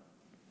about it.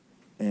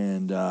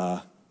 And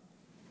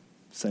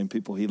same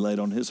people he laid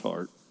on his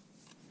heart.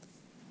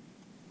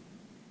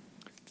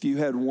 If you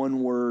had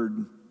one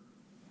word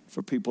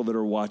for people that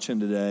are watching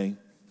today,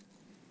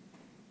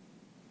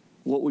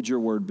 what would your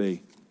word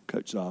be,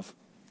 Coach Zoff?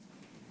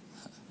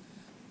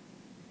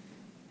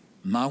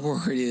 My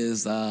word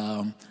is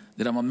that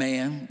I'm a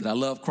man, that I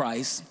love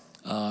Christ,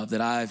 that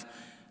I've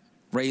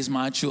raised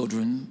my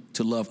children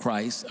to love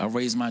Christ. I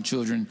raised my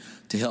children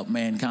to help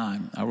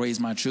mankind. I raised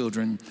my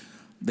children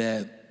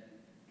that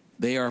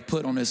they are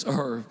put on this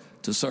earth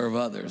to serve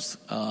others.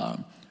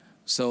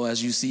 So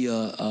as you see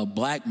a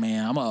black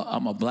man,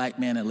 I'm a black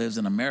man that lives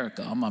in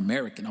America. I'm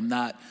American. I'm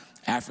not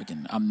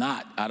African.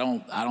 I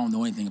don't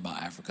know anything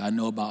about Africa. I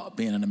know about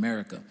being in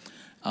America.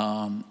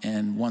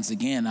 And once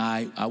again,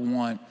 I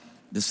want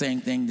the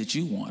same thing that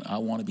you want. I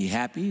want to be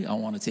happy. I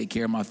want to take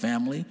care of my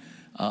family.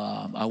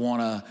 I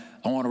want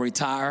to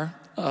retire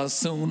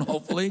soon,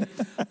 hopefully,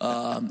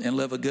 and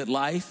live a good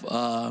life.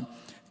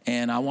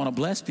 And I want to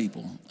bless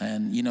people.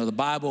 And, the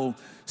Bible,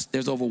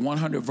 there's over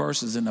 100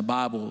 verses in the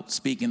Bible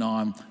speaking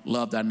on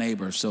love thy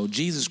neighbor. So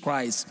Jesus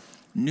Christ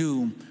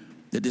knew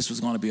that this was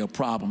going to be a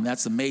problem.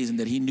 That's amazing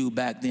that he knew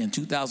back then,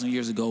 2,000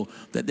 years ago,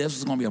 that this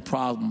was going to be a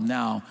problem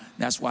now.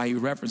 That's why he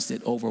referenced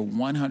it over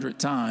 100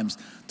 times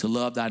to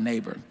love thy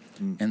neighbor.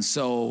 And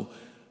so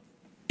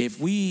if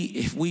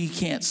we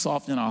can't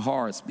soften our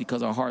hearts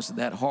because our hearts are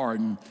that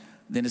hardened,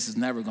 then this is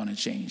never going to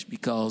change,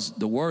 because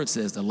the word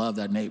says to love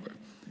thy neighbor.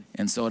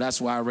 And so that's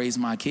why I raise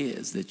my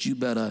kids, that you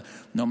better,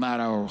 no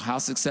matter how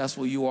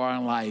successful you are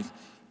in life,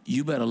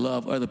 you better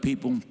love other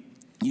people.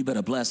 You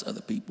better bless other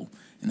people.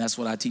 And that's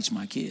what I teach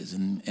my kids.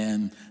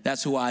 And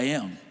that's who I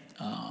am.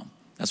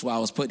 That's why I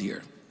was put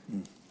here.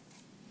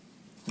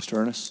 Mr.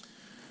 Ernest?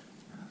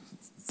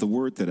 The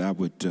word that I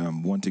would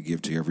want to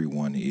give to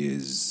everyone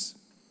is,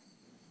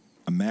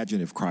 imagine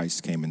if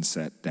Christ came and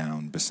sat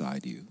down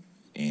beside you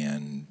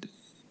and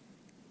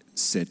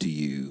said to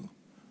you,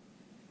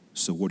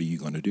 so what are you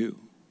going to do?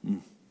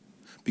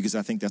 Because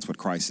I think that's what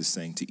Christ is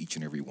saying to each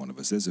and every one of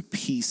us. There's a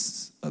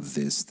piece of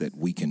this that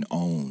we can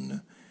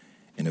own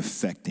in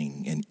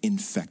affecting and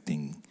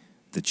infecting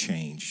the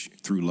change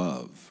through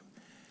love.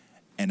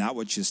 And I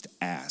would just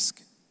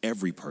ask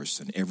every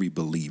person, every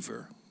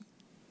believer,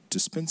 to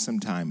spend some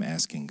time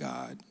asking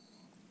God,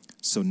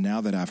 so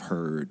now that I've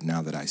heard,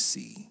 now that I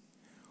see,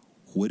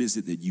 what is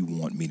it that you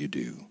want me to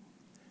do?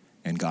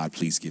 And God,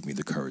 please give me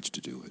the courage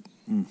to do it.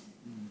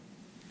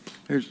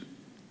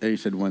 You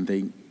said one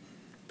thing.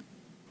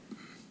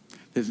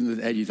 This is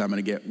the edges I'm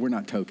going to get. We're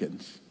not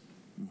tokens.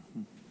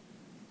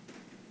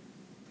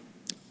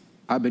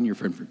 I've been your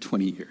friend for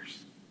 20 years.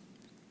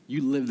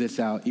 you live this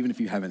out even if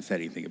you haven't said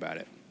anything about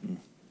it.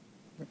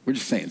 We're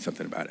just saying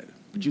something about it,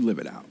 but you live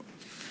it out.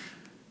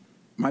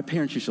 My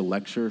parents used to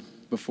lecture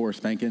before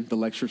spanking. The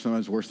lecture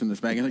sometimes worse than the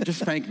spanking. Like, just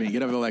spank me,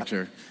 get over the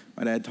lecture.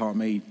 My dad taught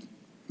me,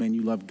 man,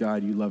 you love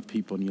God, you love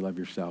people, and you love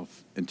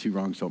yourself, and 2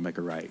 wrongs don't make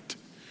a right.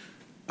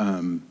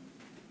 I'm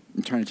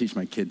trying to teach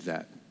my kids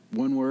that.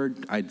 One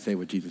word, I'd say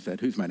what Jesus said,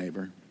 who's my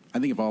neighbor? I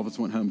think if all of us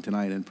went home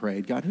tonight and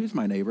prayed, God, who's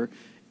my neighbor?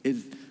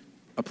 Is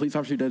a police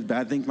officer who does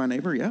bad things my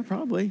neighbor? Yeah,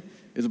 probably.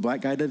 Is a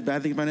black guy who does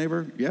bad things my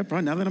neighbor? Yeah,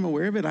 probably. Now that I'm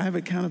aware of it, I have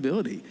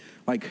accountability.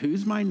 Like,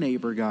 who's my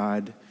neighbor,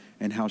 God,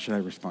 and how should I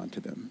respond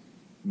to them?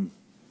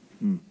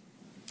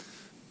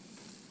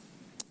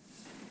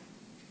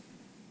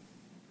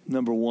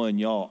 Number one,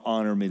 y'all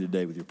honor me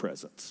today with your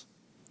presence.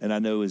 And I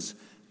know as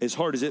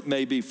hard as it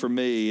may be for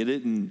me, it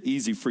isn't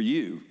easy for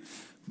you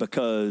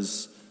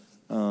because,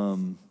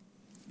 some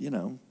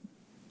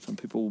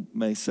people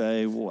may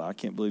say, well, I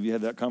can't believe you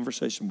had that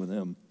conversation with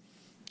him.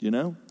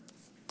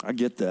 I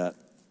get that.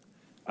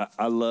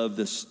 I love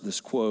this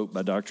quote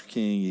by Dr.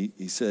 King.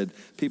 He said,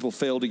 people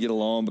fail to get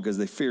along because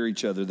they fear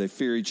each other. They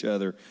fear each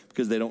other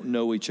because they don't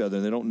know each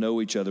other. They don't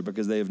know each other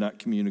because they have not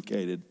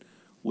communicated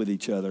with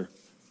each other.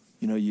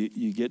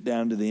 You get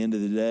down to the end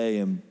of the day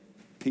and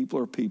people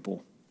are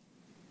people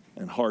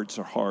and hearts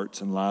are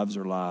hearts and lives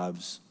are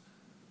lives.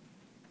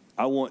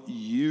 I want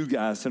you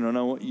guys to know, and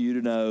I want you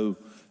to know,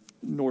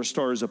 North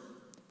Star is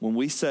when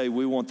we say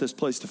we want this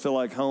place to feel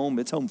like home,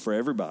 it's home for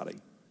everybody.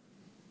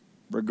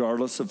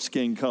 Regardless of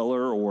skin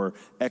color or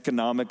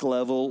economic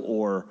level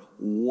or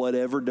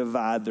whatever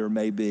divide there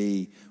may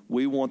be,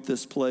 we want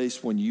this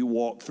place when you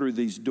walk through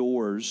these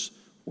doors,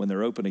 when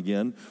they're open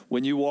again,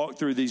 when you walk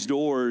through these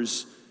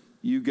doors,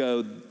 you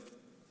go,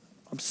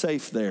 I'm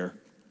safe there.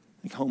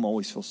 I think home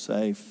always feels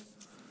safe.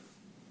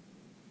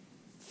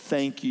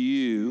 Thank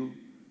you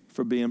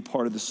for being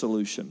part of the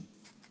solution.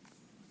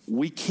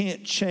 We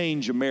can't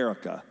change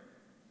America,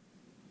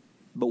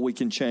 but we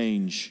can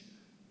change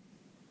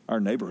our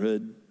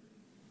neighborhood.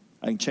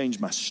 I can change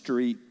my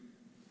street.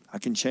 I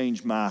can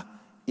change my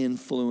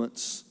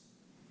influence.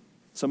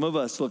 Some of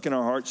us look in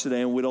our hearts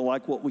today and we don't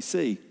like what we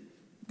see.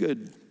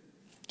 Good.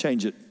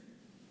 Change it.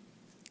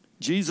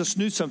 Jesus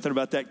knew something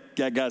about that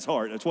guy's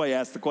heart. That's why he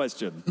asked the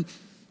question.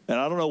 And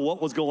I don't know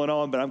what was going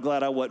on, but I'm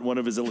glad I wasn't one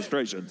of his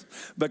illustrations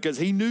because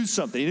he knew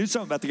something. He knew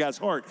something about the guy's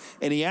heart.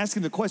 And he asked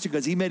him the question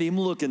because he made him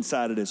look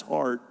inside at his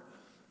heart.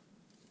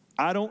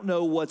 I don't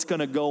know what's going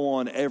to go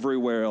on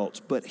everywhere else,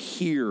 but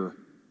here,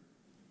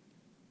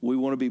 we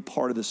want to be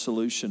part of the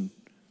solution.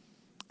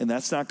 And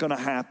that's not going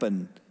to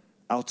happen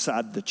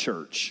outside the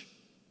church.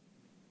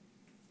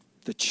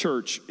 The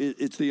church,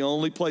 it's the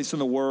only place in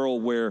the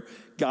world where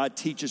God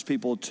teaches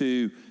people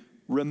to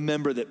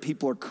remember that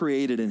people are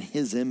created in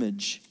his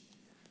image.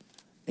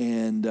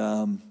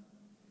 And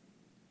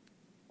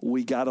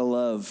we got to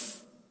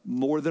love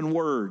more than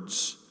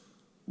words.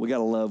 We got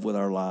to love with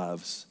our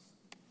lives.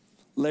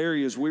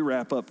 Larry, as we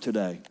wrap up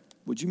today,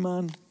 would you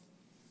mind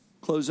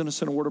closing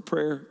us in a word of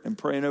prayer and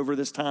praying over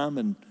this time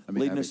and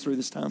leading us through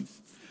this time?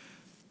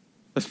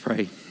 Let's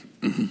pray.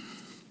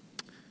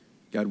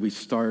 God, we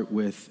start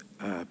with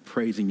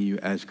praising you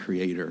as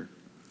creator.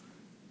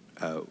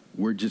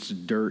 We're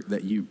just dirt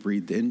that you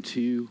breathed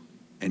into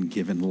and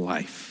given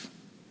life.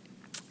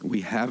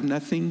 We have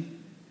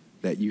nothing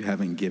that you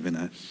haven't given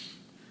us.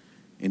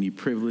 Any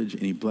privilege,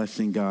 any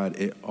blessing, God,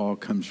 it all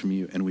comes from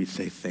you, and we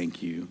say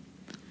thank you.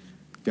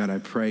 God, I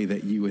pray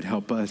that you would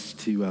help us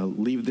to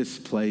leave this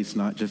place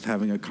not just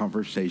having a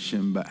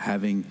conversation, but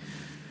having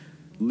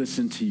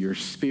listened to your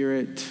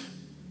spirit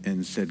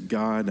and said,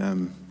 God,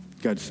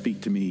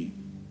 speak to me.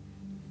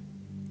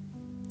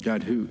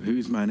 God,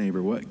 who's my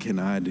neighbor? What can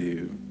I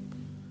do?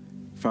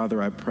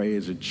 Father, I pray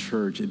as a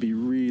church, it'd be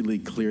really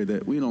clear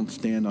that we don't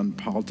stand on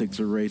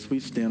politics or race. We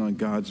stand on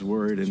God's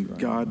word, and right.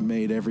 God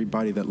made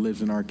everybody that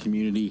lives in our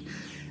community,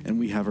 and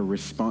we have a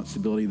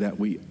responsibility that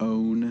we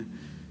own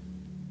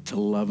to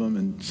love them,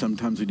 and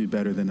sometimes we do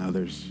better than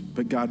others.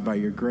 But God, by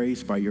your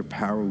grace, by your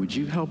power, would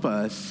you help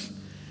us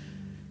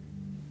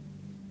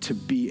to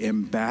be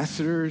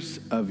ambassadors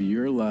of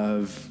your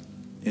love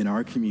in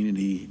our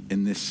community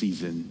in this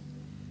season?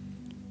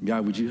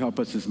 God, would you help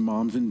us as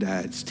moms and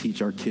dads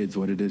teach our kids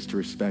what it is to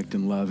respect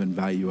and love and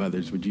value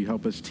others? Would you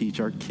help us teach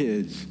our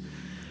kids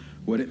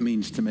what it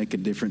means to make a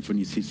difference when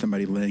you see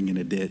somebody laying in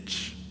a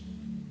ditch?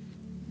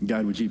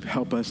 God, would you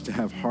help us to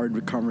have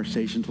hard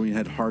conversations when we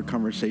had hard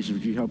conversations?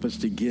 Would you help us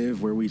to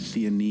give where we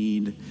see a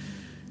need?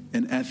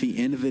 And at the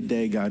end of the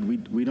day, God,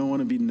 we don't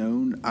want to be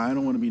known. I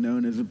don't want to be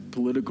known as a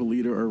political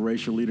leader or a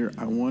racial leader.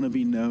 I want to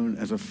be known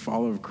as a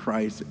follower of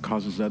Christ that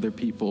causes other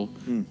people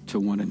to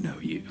want to know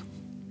you.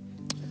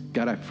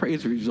 God, I pray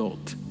as a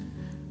result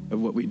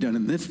of what we've done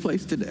in this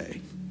place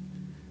today,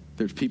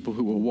 there's people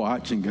who will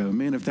watch and go,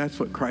 man, if that's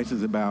what Christ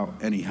is about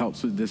and he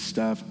helps with this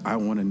stuff, I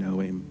want to know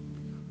him.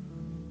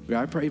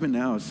 God, I pray even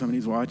now if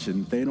somebody's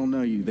watching, they don't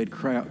know you, they'd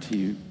cry out to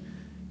you,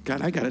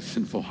 God, I got a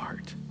sinful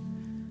heart.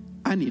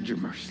 I need your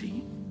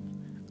mercy.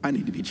 I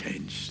need to be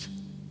changed.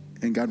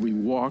 And God, we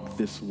walk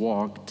this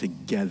walk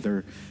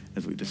together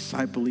as we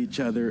disciple each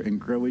other and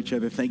grow each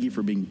other. Thank you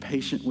for being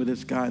patient with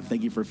us, God.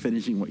 Thank you for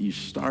finishing what you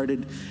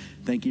started.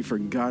 Thank you for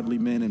godly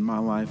men in my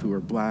life who are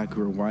black,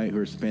 who are white, who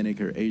are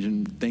Hispanic, or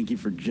Asian. Thank you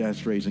for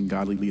Jess raising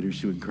godly leaders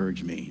who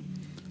encourage me.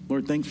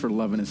 Lord, thanks for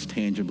loving us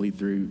tangibly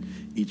through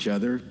each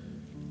other.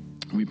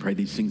 We pray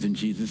these things in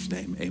Jesus'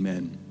 name.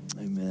 Amen.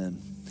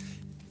 Amen.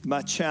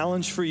 My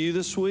challenge for you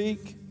this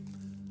week,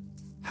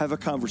 have a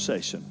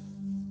conversation.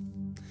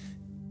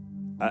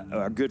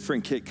 Our good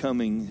friend Kit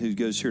Cumming, who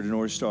goes here to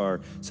North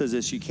Star, says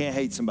this: you can't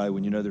hate somebody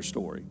when you know their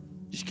story.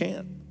 You just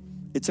can't.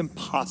 It's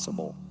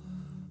impossible.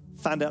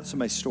 Find out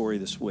somebody's story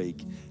this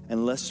week,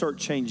 and let's start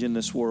changing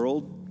this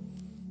world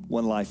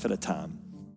one life at a time.